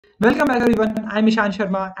Welcome back everyone, I'm Ishan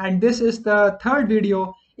Sharma and this is the third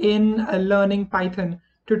video in learning Python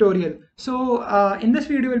tutorial. In this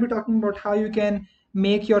video we'll be talking about how you can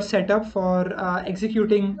make your setup for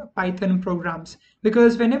executing Python programs,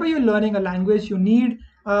 because whenever you're learning a language you need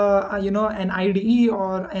an IDE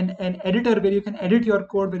or an editor where you can edit your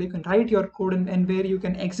code, where you can write your code, and where you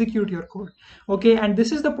can execute your code. Okay, and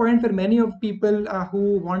this is the point where many of people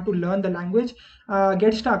who want to learn the language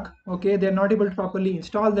get stuck. Okay, they're not able to properly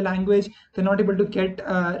install the language, they're not able to get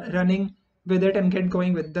running with it and get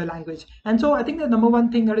going with the language. And so I think the number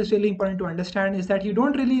one thing that is really important to understand is that you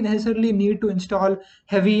don't really necessarily need to install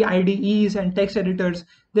heavy IDEs and text editors.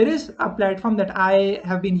 There is a platform that I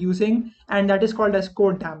have been using, and that is called as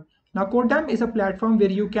CodeDam. Now CodeDam is a platform where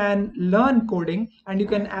you can learn coding, and you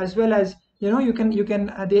can, as well as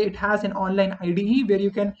it has an online IDE where you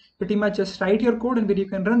can pretty much just write your code and where you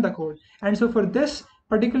can run the code. And so for this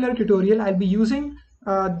particular tutorial I'll be using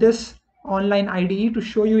this online IDE to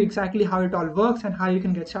show you exactly how it all works and how you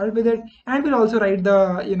can get started with it. And we'll also write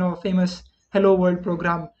the famous hello world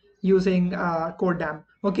program using CodeDam.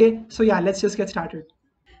 Okay, so yeah, let's just get started.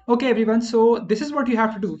 Okay everyone, so this is what you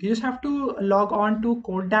have to do. You just have to log on to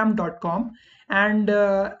codedam.com, and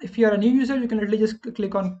if you're a new user you can literally just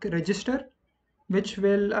click on register, which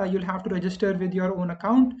will you'll have to register with your own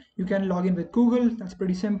account. You can log in with Google, that's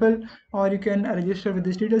pretty simple, or you can register with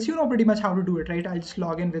these details. You know pretty much how to do it, right? I'll just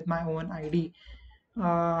log in with my own ID.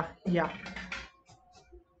 Yeah.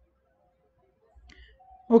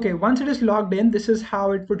 Okay, once it is logged in, this is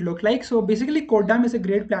how it would look like. So basically CodeDam is a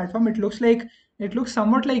great platform. It looks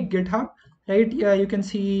somewhat like GitHub, right? Yeah, you can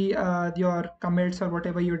see your commits or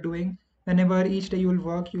whatever you're doing. Whenever each day you'll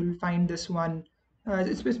work, you'll find this one.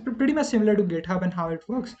 It's pretty much similar to GitHub and how it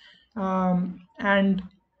works. And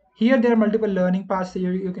here there are multiple learning paths that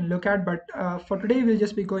you can look at, but for today we'll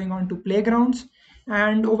just be going on to playgrounds.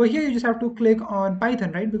 And over here you just have to click on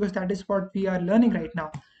Python, right? Because that is what we are learning right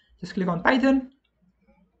now. Just click on Python,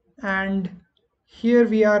 and here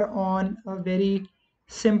we are on a very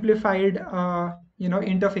simplified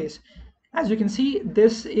interface. As you can see,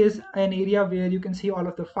 this is an area where you can see all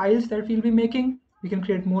of the files that we'll be making. We can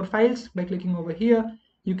create more files by clicking over here.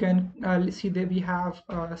 You can see that we have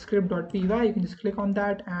script.py. You can just click on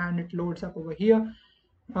that and it loads up over here.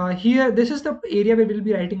 Here, this is the area where we'll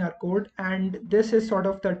be writing our code, and this is sort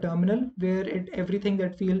of the terminal where everything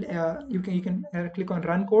that you can click on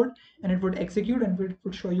run code, and it would execute and it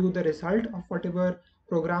would show you the result of whatever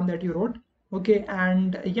program that you wrote. Okay,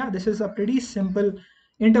 and yeah, this is a pretty simple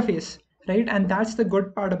interface, right? And that's the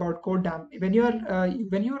good part about CodeDam.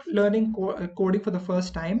 When you're learning coding for the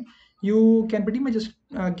first time, you can pretty much just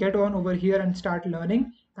get on over here and start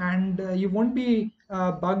learning, and you won't be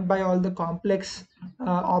bugged by all the complex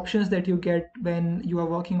options that you get when you are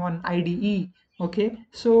working on IDE. Okay,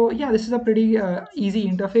 so yeah, this is a pretty easy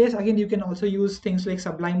interface. Again, you can also use things like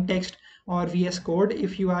Sublime Text or VS Code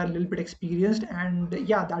if you are a little bit experienced, and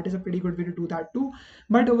yeah, that is a pretty good way to do that too.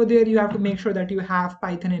 But over there you have to make sure that you have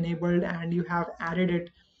Python enabled and you have added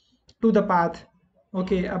it to the path.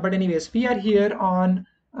 Okay, but anyways, we are here on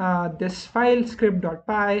this file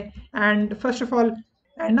script.py, and first of all,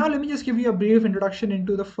 and now let me just give you a brief introduction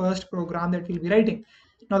into the first program that we'll be writing.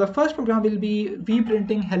 Now the first program will be we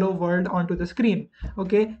printing hello world onto the screen.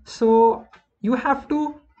 Okay, so you have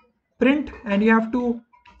to print and you have to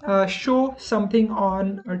show something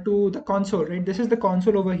on to the console, right? This is the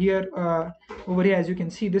console over here. Over here, as you can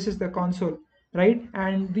see, this is the console, right?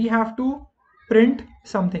 And we have to print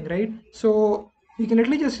something, right? So we can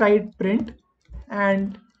literally just write print,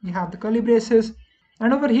 and you have the curly braces,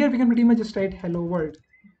 and over here we can pretty much just write hello world.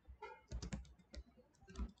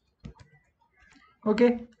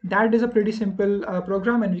 Okay, that is a pretty simple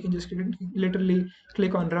program, and we can just literally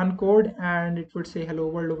click on run code and it would say hello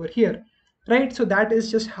world over here, right? So that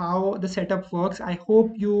is just how the setup works. I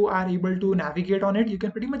hope you are able to navigate on it. You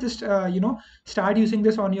can pretty much just start using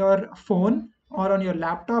this on your phone or on your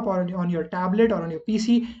laptop or on your tablet or on your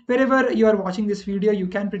PC. Wherever you are watching this video, you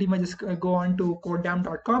can pretty much just go on to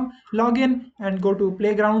codedam.com, log in and go to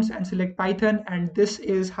playgrounds and select Python, and this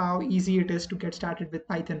is how easy it is to get started with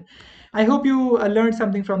Python. I hope you learned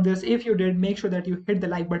something from this. If you did, make sure that you hit the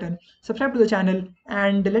like button, subscribe to the channel,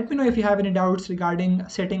 and let me know if you have any doubts regarding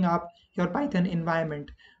setting up your Python environment.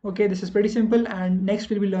 Okay, this is pretty simple, and next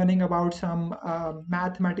we'll be learning about some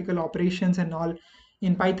mathematical operations and all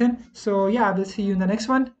in Python. So yeah, I will see you in the next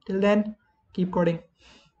one. Till then, keep coding.